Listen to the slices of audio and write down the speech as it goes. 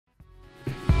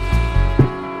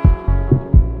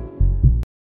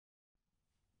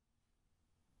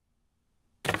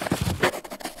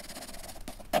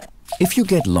If you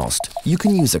get lost, you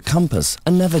can use a compass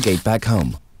and navigate back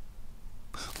home.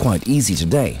 Quite easy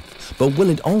today, but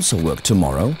will it also work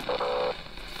tomorrow?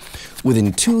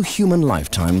 Within 2 human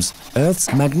lifetimes,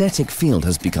 Earth's magnetic field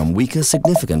has become weaker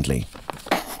significantly.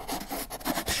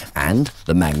 And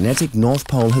the magnetic North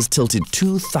Pole has tilted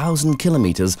 2,000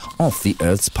 kilometers off the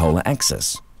Earth's polar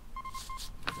axis.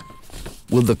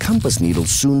 Will the compass needle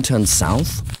soon turn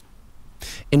south?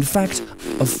 In fact,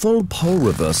 a full pole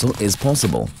reversal is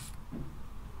possible.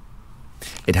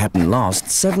 It happened last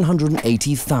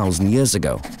 780,000 years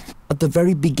ago, at the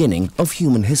very beginning of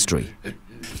human history.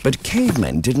 But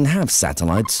cavemen didn't have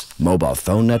satellites, mobile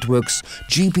phone networks,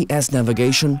 GPS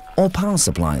navigation or power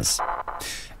supplies.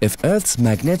 If Earth's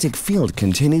magnetic field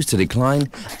continues to decline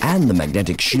and the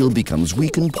magnetic shield becomes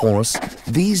weak and porous,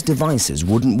 these devices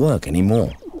wouldn't work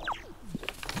anymore.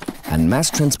 And mass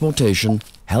transportation,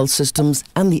 health systems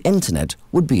and the internet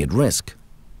would be at risk.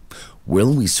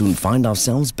 Will we soon find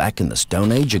ourselves back in the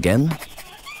Stone Age again?